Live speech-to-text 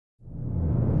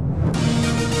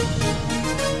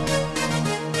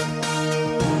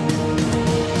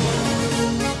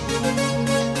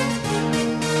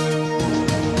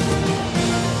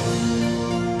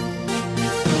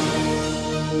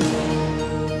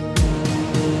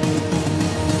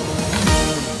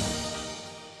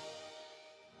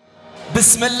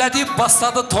Бисмилла деп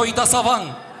бастады тойда сабаң.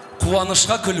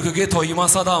 Қуанышқа күлкіге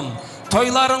тоймас адам.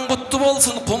 Тойларың құтты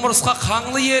болсын, құмырсқа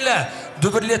қаңлы елі.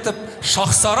 Дүбірлетіп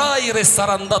Shohsaroy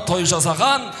ресторанында той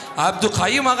жасаған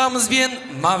Әбдіқайым ағамыз бен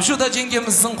Мавжуда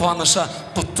жеңгеміздің қуанышы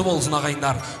құтты болсын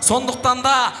ағайындар. Сондықтан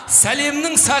да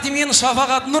сәлемнің сәтімен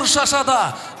шапағат нұр шашады.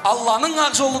 Алланың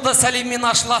ақ жолы да сәлеммен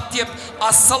ашылады деп,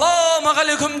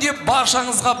 ассалаумағалейкум деп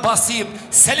баршаңызға бас иіп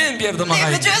сәлем бердім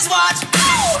ағайын.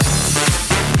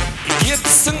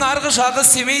 Ертістің арғы жағы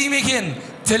Семей мекен,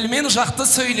 тілмен жақты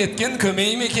сөйлеткен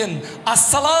көмей мекен.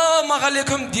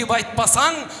 Ассалаумағалейкум деп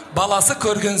айтпасаң, баласы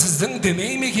көргенсіздің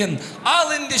демей мекен.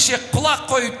 Ал ендеше құлақ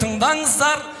қойып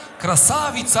тыңдаңыздар,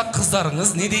 красавица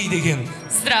қыздарыңыз не дейді екен.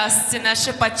 Здравствуйте,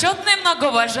 наши почетные,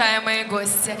 многоуважаемые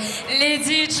гости,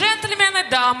 леди и джентльмены,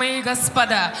 дамы и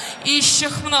господа.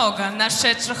 Ищущих много,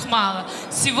 нашедших мало.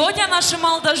 Сегодня наши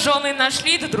молодожены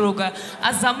нашли друг друга.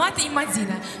 Азамат и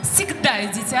Мадина, всегда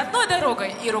идите одной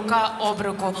дорогой и рука об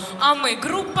руку. А мы,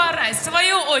 группа Aray, в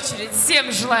свою очередь,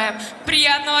 всем желаем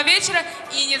приятного вечера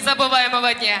и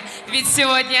незабываемого дня. Ведь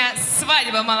сегодня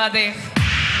свадьба молодых.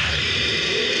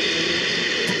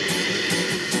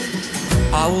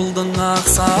 Ауылдың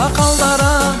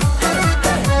ақсақалдары,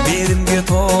 берімге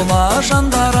тола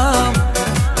жандарым,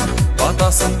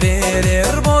 батасын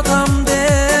берер ботам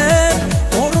деп,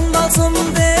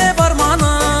 орындалсын деп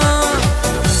арманым.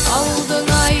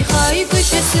 Ауылдың айқай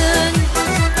көшесін,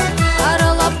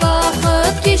 аралап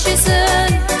бақыт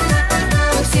кешесін,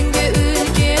 көксеңге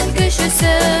үлкен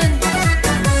көшесін,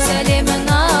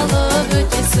 сәлемін алып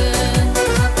өтесін.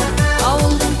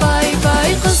 Ауылдың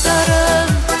бай-бай қыздарым,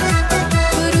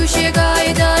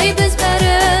 айдай біз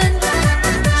бәрін,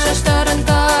 шаштарын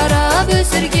тарап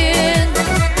өсірген,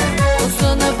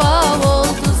 ұсынып ауыл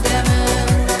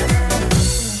тұздамын.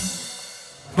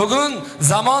 Бүгін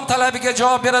заман талабиga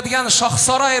javob beradigan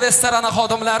Shohsaroy restorani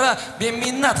xodimlari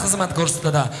beminnat xizmat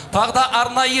ko'rsatdi. Taqda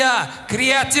arnaya,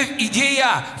 kreativ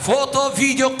ideya, foto,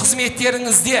 video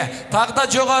xizmatlaringizda, taqda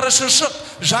jo'g'ari shirshiq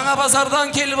жаңа базардан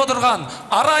келіп отырған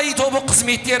Aray Tobi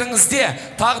қызметтеріңізде,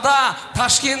 тағда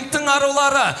Tashkenttің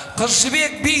арулары,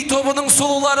 Қыз-жібек би тобының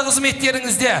сұлулары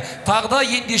қызметтеріңізде, тағда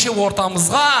ендеше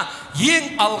ортамызға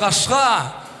ең алғашқы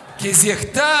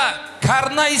кезекті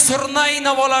Карнай-Сұрнай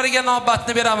наваларыға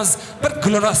наубатны береміз. Бір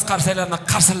гүлрас қарсайларына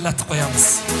қарсылатып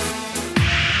қоямыз.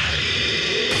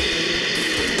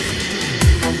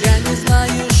 Я не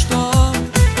знаю,